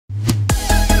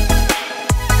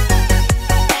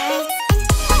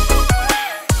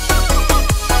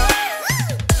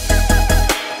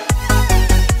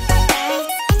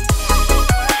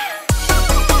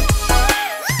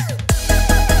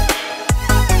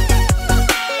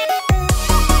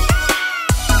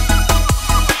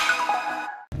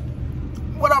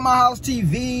House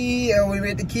TV, and we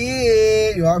with the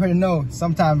kid. You already know.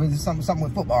 Sometimes it's something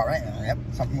with football, right? Yep,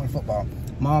 something with football.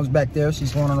 Mom's back there.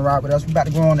 She's going on a ride with us. We're about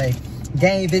to go on a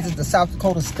game visit to South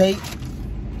Dakota State.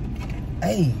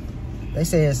 Hey, they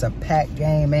say it's a packed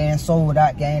game, man. Sold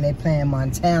out game. They playing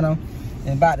Montana.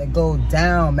 And about to go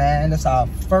down, man. That's our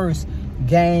first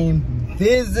game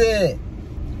visit.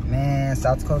 Man,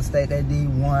 South Dakota State, they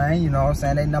D1, you know what I'm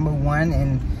saying? They #1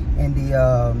 in the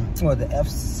the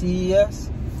FCS.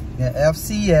 The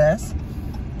FCS.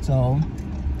 So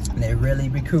they really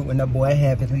recruiting the boy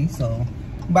heavily. So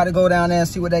I'm about to go down there and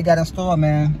see what they got in store,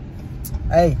 man.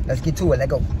 Hey, let's get to it.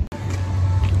 Let's go.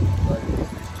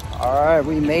 All right,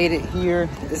 we made it here.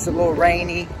 It's a little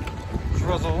rainy, a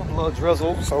little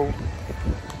drizzle. So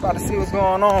about to see what's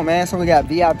going on, man. So we got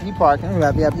VIP parking. We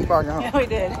got VIP parking, huh? Yeah, we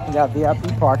did. We got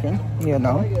VIP parking, you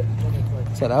know.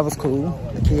 So that was cool.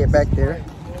 The kid back there.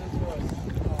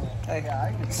 Hey,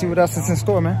 see what else is in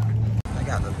store, man. I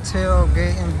got the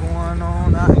tailgating going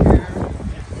on out here.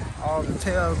 All the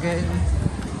tailgating.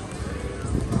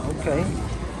 Okay.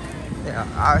 Yeah,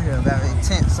 out here got their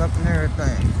tents up and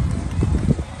everything.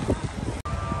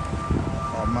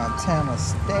 Montana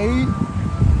State.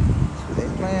 They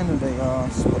playing today,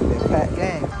 it's supposed to be a packed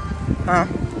game. Huh?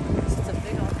 It's a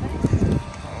big old thing.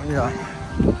 Oh, yeah.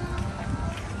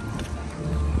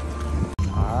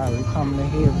 Alright, we coming in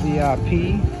here VIP.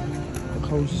 The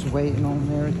coach is waiting on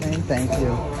everything. Thank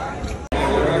you.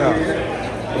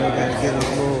 Yeah. We gotta get a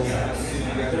little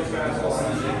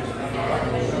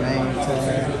name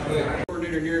tag.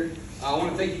 Coordinator here. I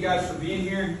want to thank you guys for being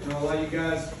here. You know, a lot of you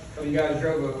guys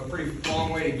drove a pretty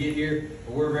long way to get here,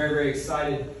 but we're very, very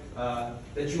excited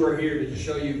that you are here to just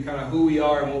show you kind of who we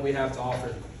are and what we have to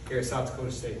offer here at South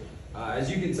Dakota State. As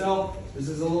you can tell, this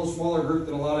is a little smaller group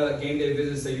than a lot of game day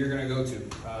visits that you're going to go to.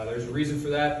 There's a reason for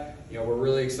that. You know, we're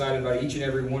really excited about each and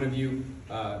every one of you. You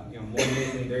know, more than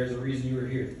anything, there's a reason you were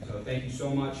here. So thank you so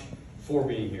much for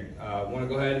being here. I want to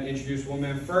go ahead and introduce one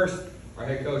man first, our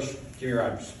head coach, Jimmy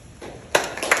Rogers.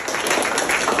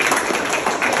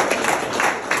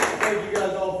 Thank you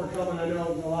guys all for coming. I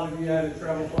know a lot of you had to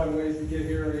travel quite a ways to get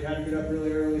here, or you had to get up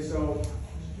really early, so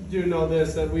do know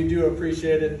this, that we do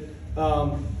appreciate it.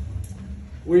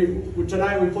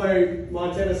 Tonight we play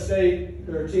Montana State.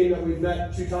 They're a team that we've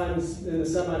met 2 times in the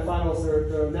semifinals.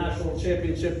 They're a national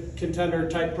championship contender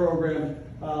type program.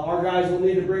 Our guys will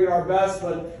need to bring our best,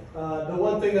 but the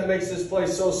one thing that makes this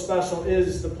place so special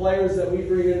is the players that we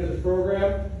bring into the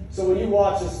program. So when you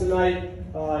watch us tonight,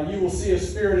 you will see a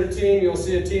spirited team. You'll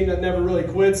see a team that never really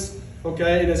quits,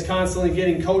 okay, and is constantly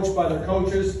getting coached by their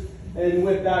coaches. And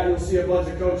with that, you'll see a bunch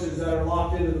of coaches that are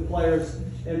locked into the players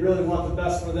and really want the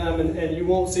best for them, and you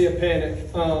won't see a panic.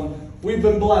 We've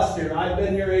been blessed here. I've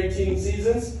been here 18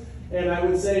 seasons, and I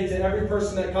would say to every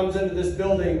person that comes into this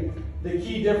building, the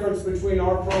key difference between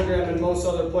our program and most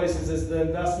other places is the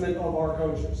investment of our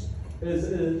coaches.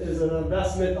 Is an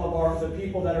investment of the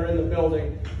people that are in the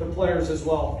building, the players as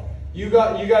well. You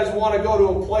guys want to go to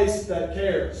a place that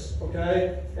cares,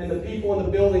 okay? And the people in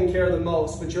the building care the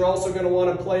most, but you're also going to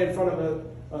want to play in front of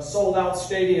a sold-out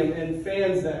stadium and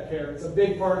fans that care. It's a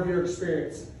big part of your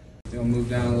experience. You'll move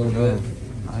down a little bit.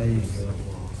 Nice.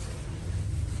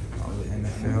 Oh, the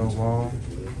NFL wall.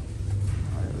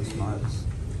 Alright, that's nice.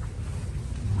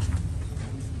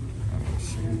 Oh,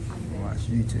 shoot. Watch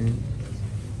YouTube.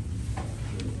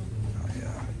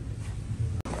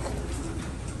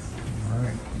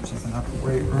 Alright, checking out the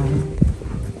weight room.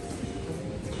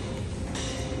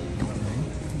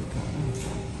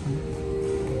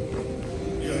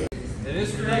 It is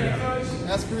creative, Coach.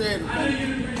 That's creative.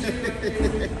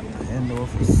 Indoor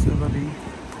facility.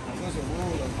 There's a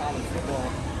rule of college football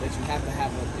that you have to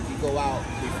have if you go out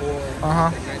before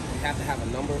you have to have a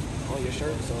number on your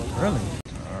shirt. So Really?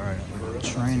 Alright,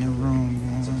 training room.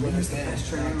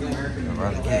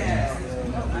 About to get in.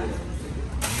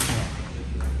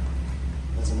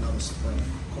 that's another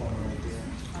corner right there.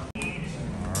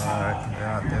 Alright, we're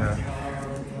out there.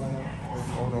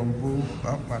 Photo booth.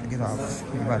 Oh, about to get off.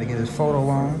 He's about to get his photo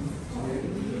on.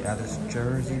 Got his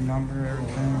jersey number,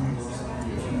 everything.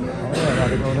 Oh yeah, about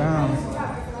to go down.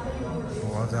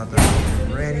 Boys out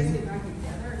there ready.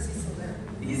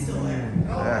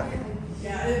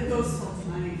 Yeah, it goes till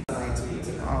tonight.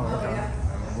 Oh, okay.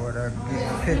 Boy, they're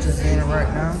getting pictures in right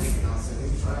now.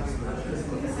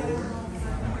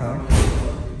 Okay.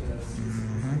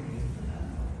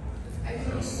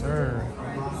 Yes, sir.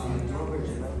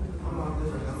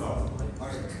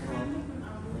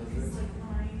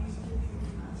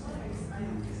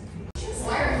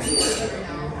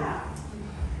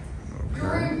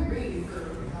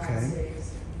 Okay.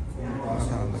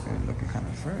 Looking kind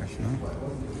of fresh, huh?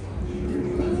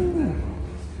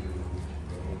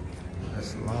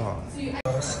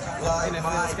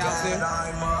 NFL scouts here.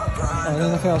 Oh, the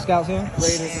NFL scouts here?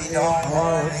 Raiders is here.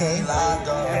 Oh, okay.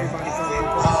 Everybody from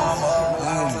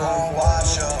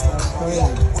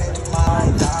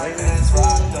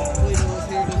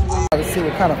To see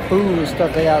what kind of food and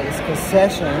stuff they got. It's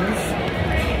concessions.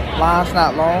 Line's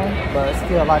not long, but it's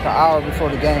still like an hour before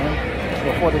the game.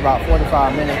 About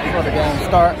 45 minutes before the game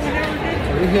starts.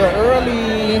 We're here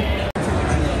early. They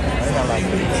got like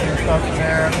pizza and stuff in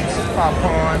there.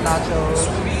 Popcorn, nachos.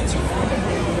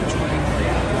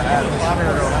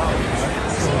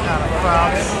 Kind of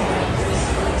crowded.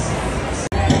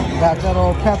 Got that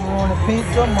old pepperoni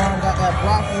pizza. Mom got that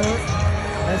Brockwood.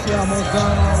 That's almost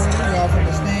done already. Y'all from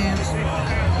the stands.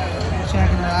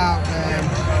 Checking it out, man.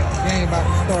 Game about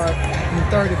to start in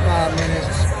 35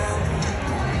 minutes.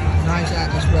 Nice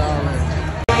atmosphere already.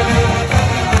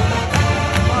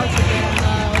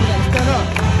 Stand up.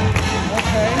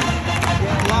 Okay.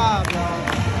 Getting live, y'all.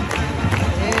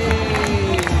 Hey.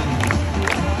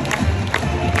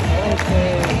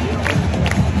 Okay.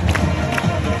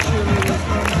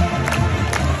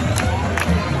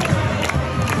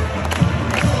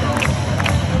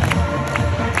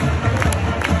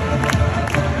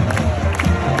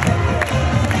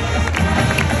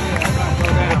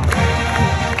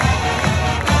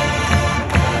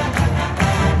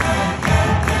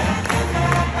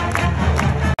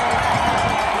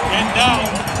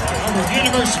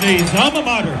 University's alma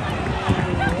mater,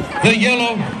 the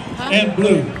yellow and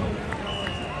blue.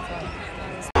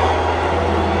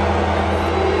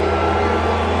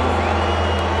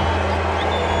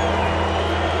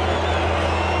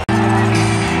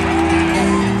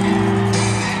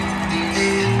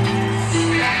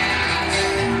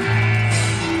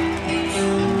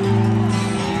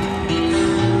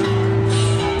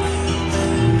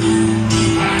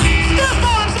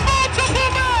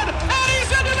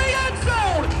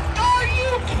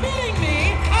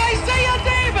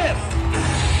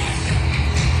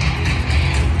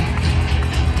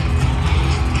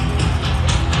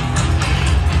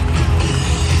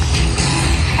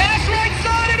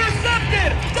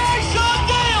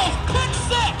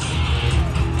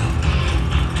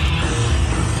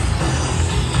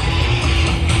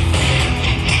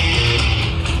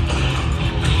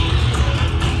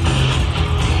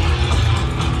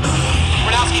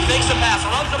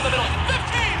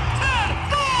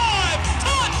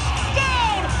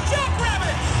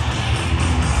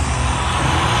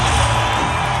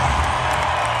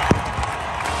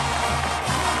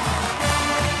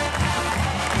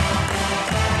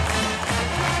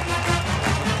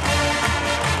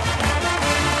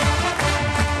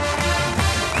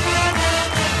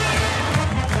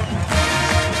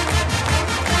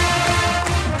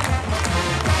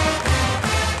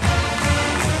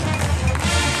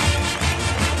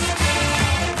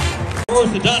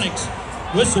 Orthodontics,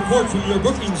 with support from your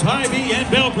Brookings Hy-Vee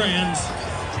and Bell brands,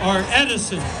 are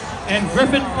Addison and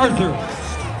Griffin Arthur.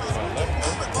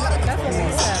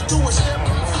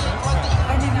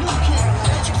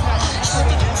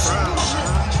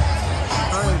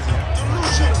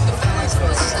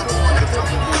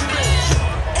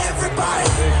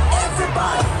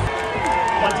 Everybody.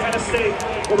 Montana State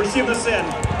will receive this in.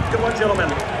 Good luck,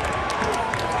 gentlemen.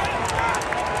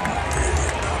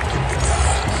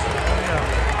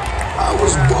 I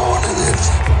was born in it.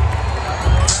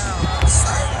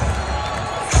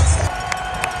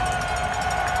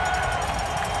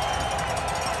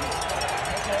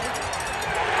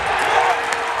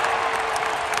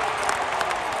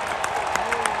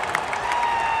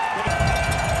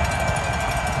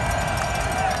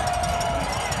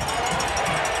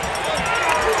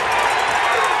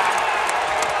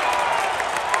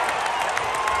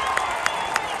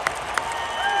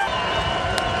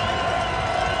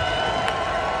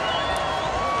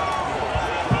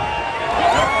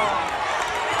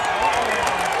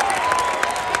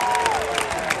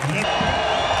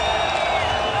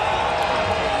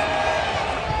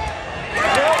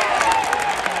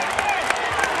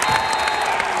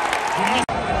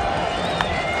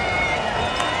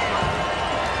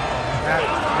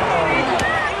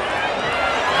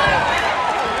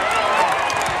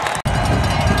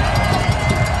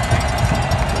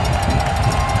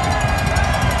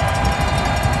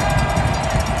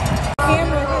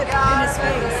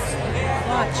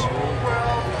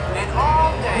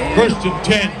 First and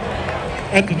 10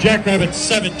 at the Jackrabbit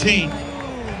 17.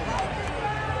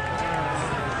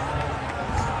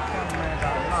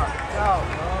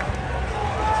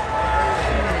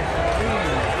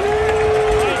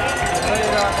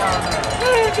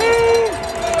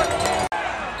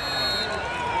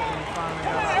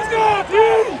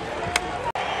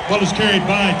 Ball is carried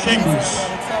by Chambers.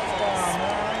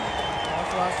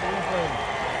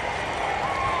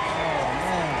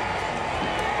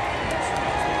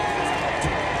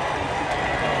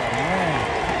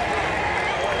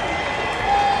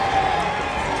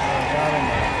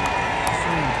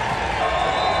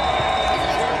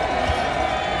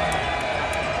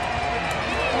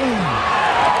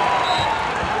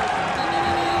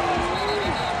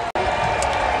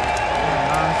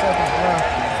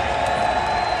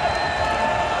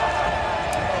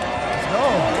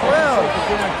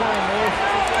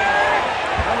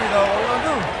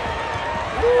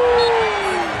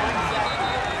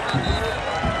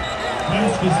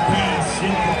 this pass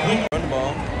incomplete. Run the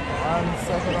ball. I'm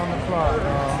second on the clock,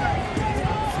 y'all.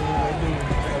 See what they do.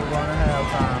 They're going to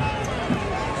halftime.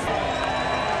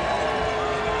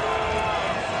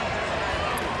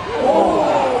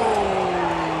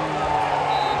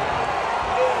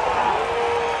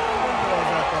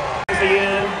 It's the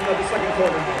end of the second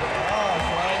quarter.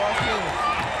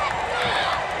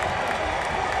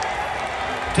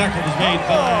 Tackle was made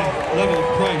by Level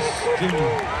Price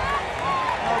Jr.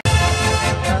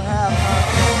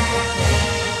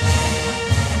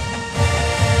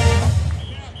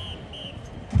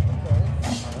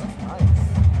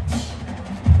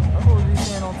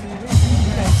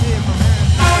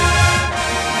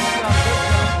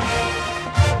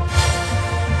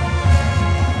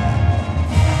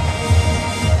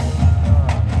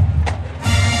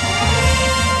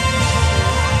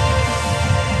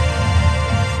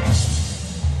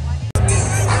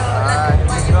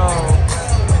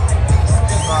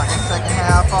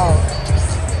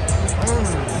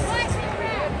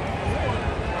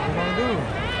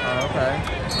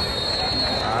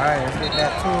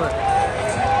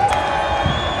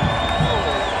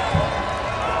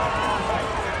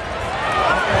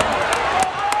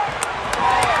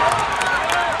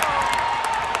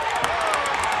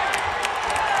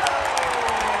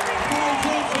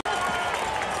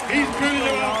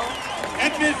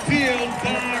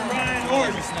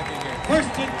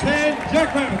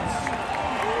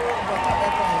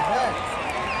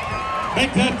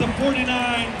 Make that the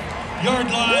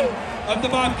 49-yard line of the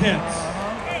Bobcats.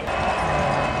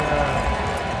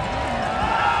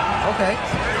 Okay.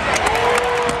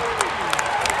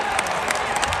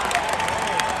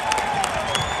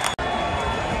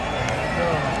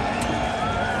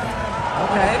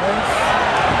 Okay.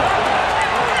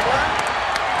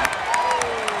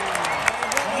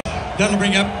 That'll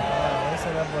bring up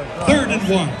 3rd and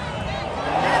 1.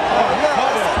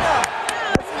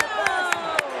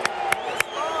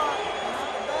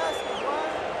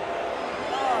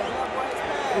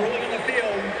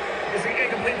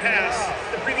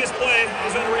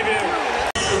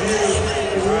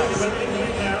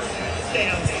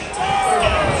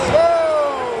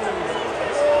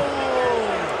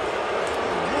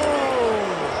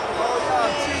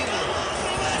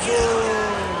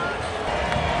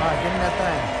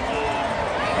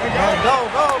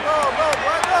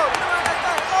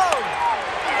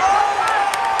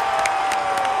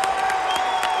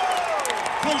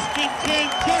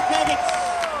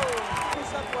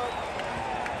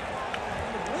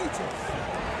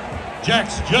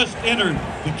 Jack's just entered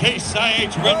the Case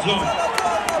IH red zone.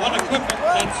 One equipment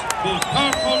that's both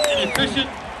powerful and efficient.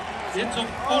 It's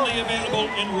only available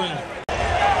in red.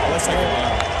 Let's take it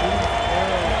down.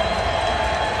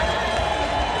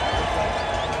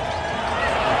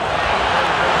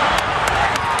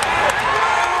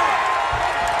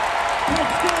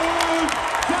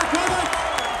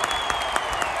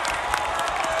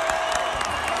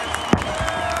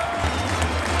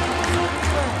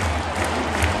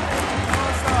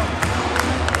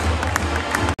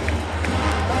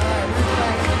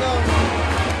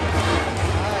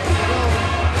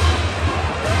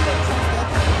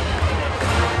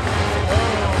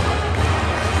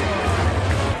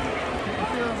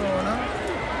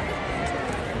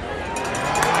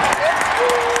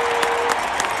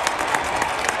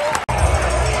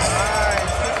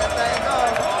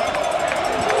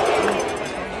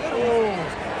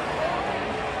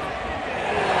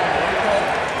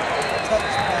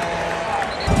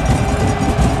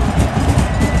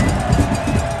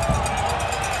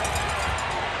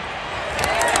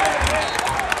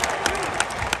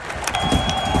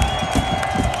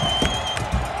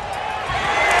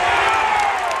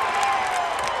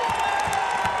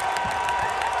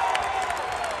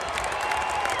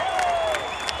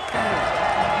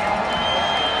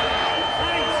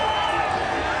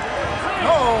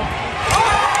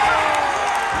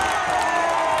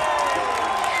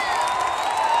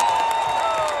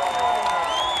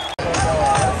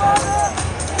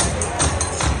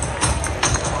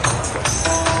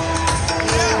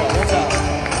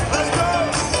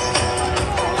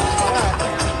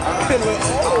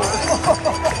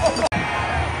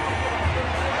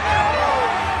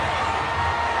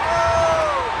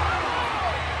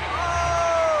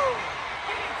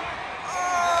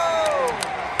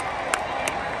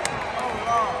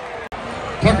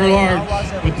 Tucker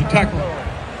Large with the tackle.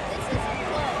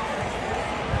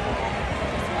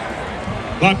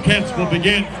 Bobcats will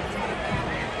begin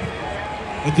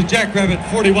at the Jackrabbit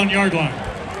 41-yard line.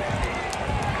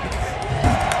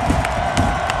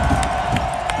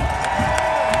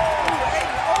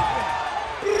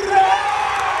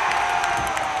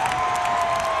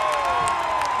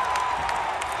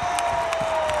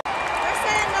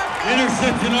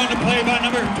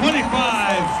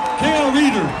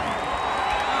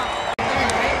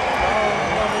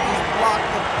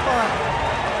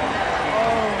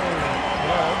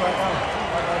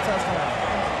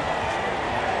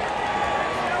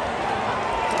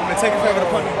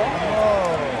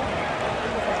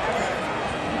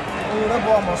 That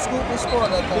boy almost scooped and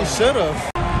scored that thing. He should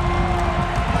have.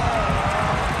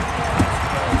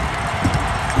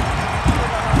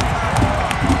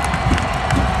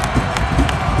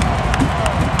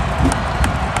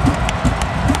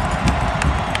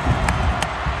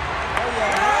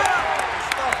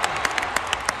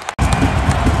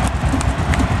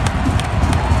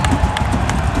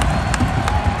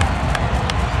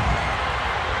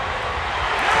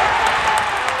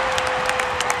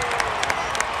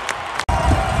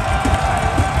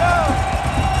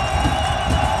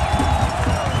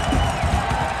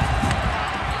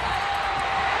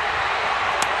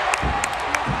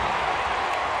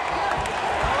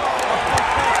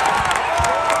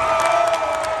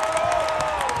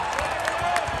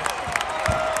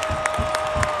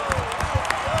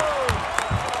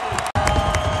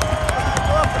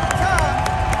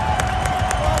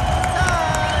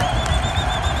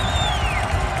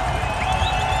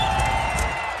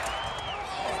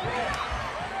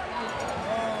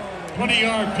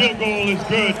 Field goal is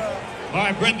good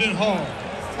by Brendan Hall.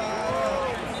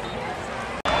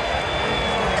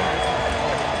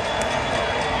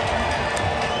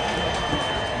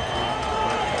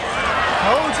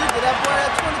 Told you, get that boy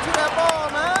that 22 that ball,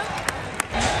 man.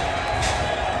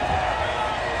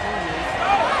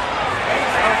 Oh,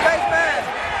 face man.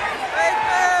 Face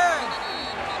man.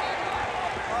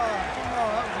 Oh, come on,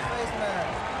 that was a face man.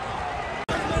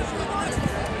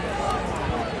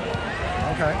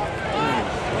 Okay.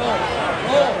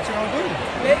 What you gonna do?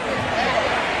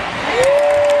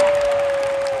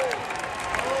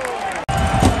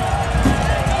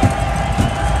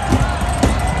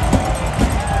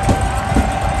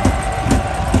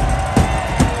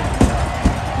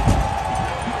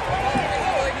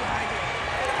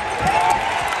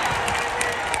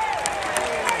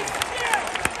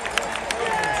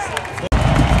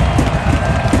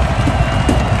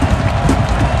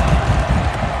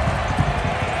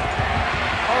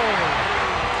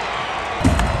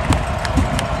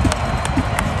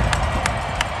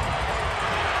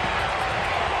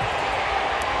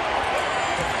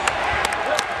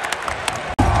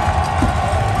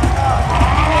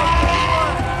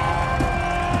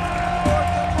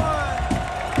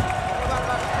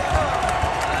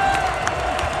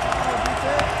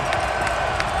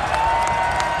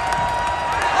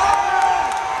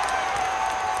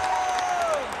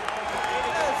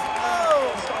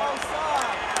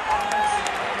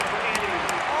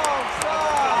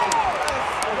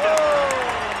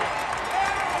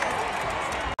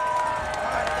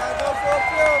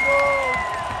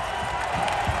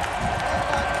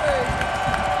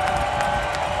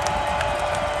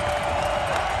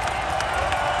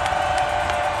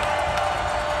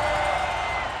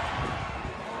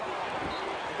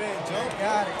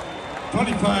 Got it.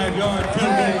 25-yard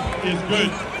field goal is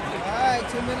good. All right,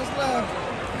 2 minutes left.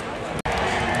 All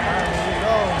right, here we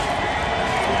go.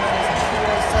 2 minutes and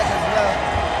 4 seconds left.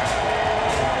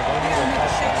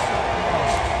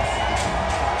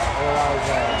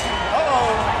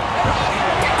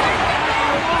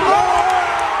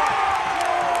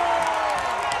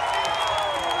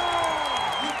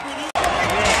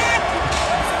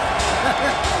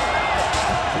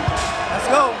 Let's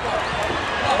go.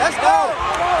 Let's go.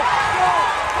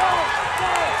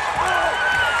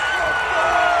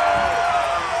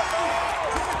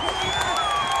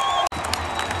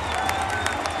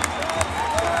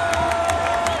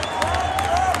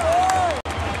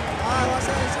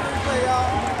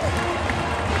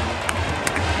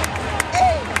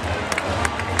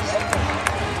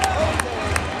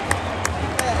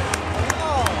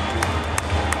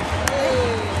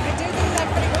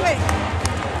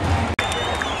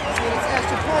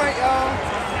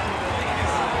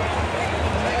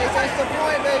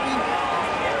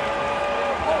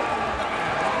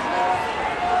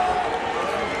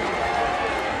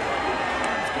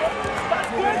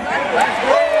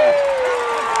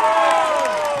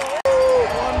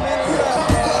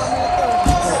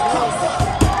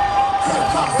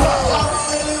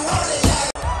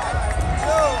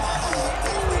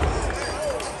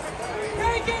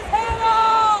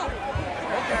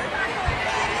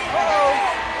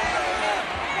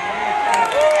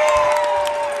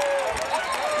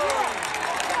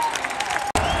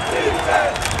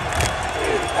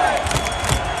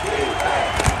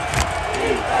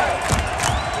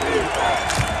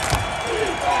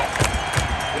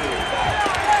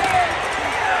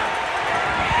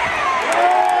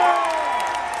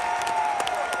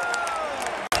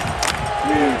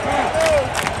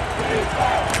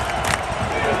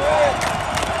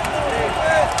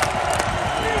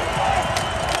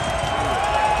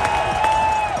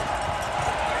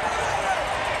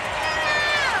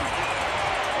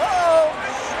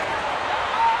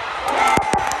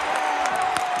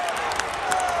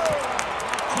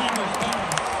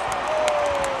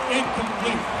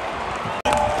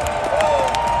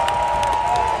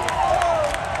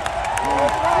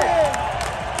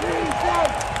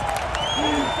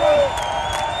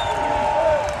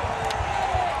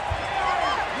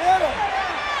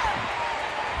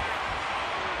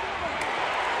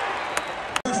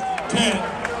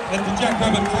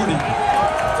 40.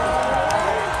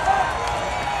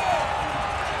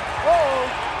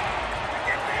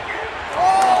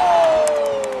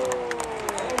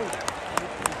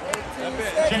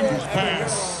 Chambers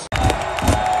pass.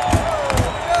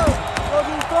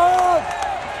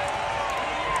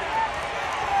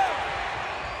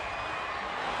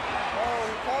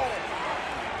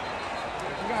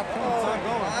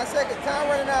 Second time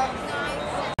running out.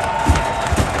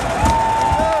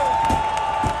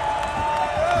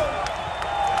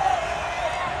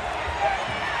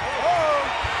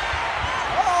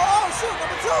 Oh, shoot,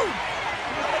 number two.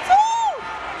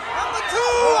 Number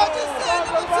two. I just said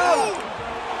number two.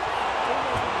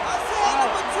 I said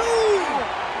number two.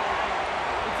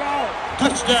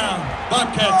 Touchdown,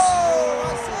 Bobcats. Oh,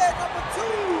 I said number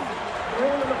two.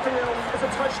 Rule in the field is a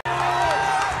touchdown.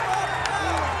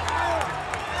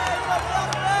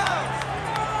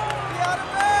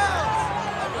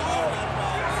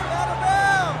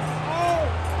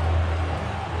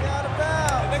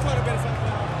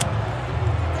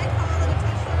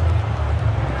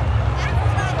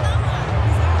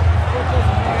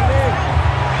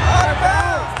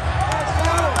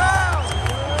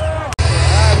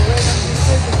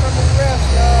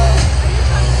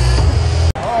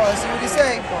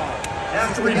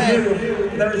 After review,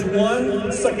 there is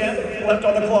 1 second left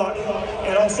on the clock,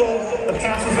 and also the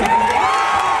passes.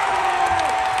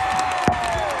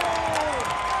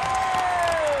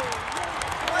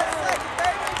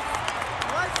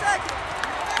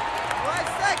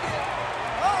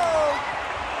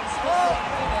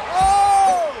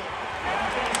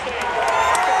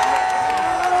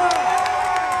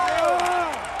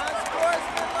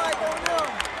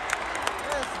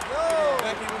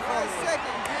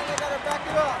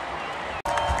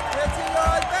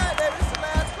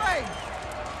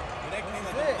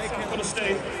 Dakota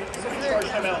State, charge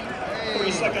time out.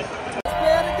 3 seconds. Let's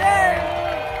play the game.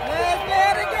 Let's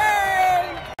play the game.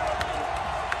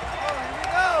 Oh, here we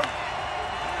go.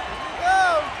 Here we go.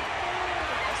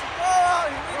 Let's go out.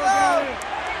 Here we go.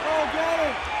 Go get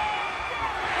it.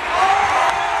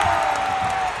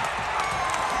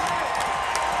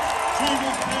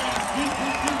 Chambers pass.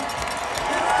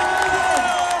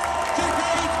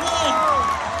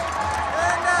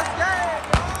 And that's game.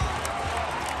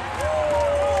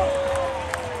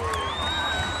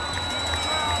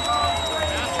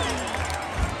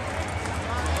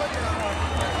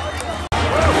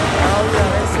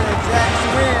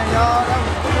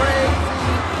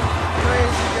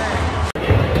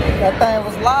 That thing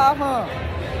was live, huh?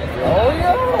 Oh,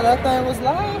 yeah, that thing was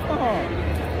live, huh?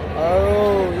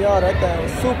 Oh, yeah, that thing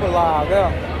was super live,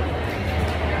 yeah.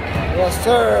 Yes,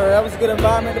 sir. That was a good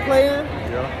environment to play in?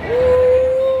 Yeah.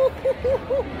 Woo!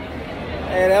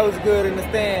 Hey, that was good in the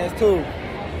stands, too.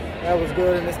 That was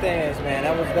good in the stands, man.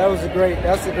 That's a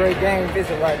great game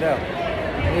visit right there.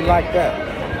 We like that.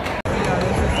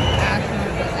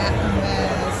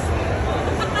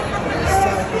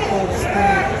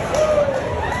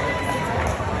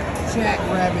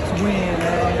 Jackrabbits win, man.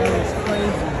 That was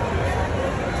crazy.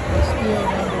 They're still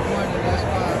 #1, and that's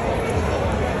why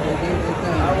they did their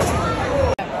thing.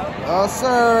 Oh,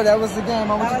 sir, that was the game.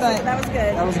 What you think? That was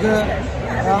good. That was good?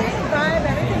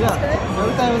 Yeah.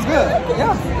 Everything was good.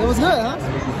 Yeah, it was good, huh?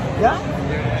 Yeah?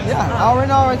 Yeah, I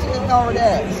already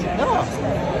asked. Yeah.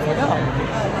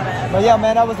 But yeah,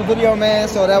 man, that was the video, man.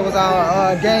 So that was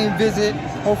our game visit.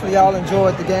 Hopefully y'all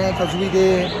enjoyed the game, because we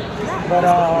did. But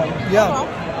yeah.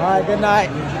 All right, good night.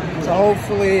 So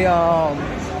hopefully,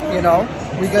 you know,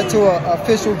 we get to an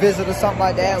official visit or something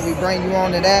like that. We bring you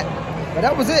on to that. But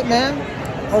that was it, man.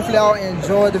 Hopefully y'all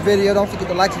enjoyed the video. Don't forget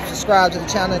to like and subscribe to the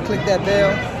channel and click that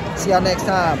bell. See y'all next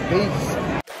time. Peace.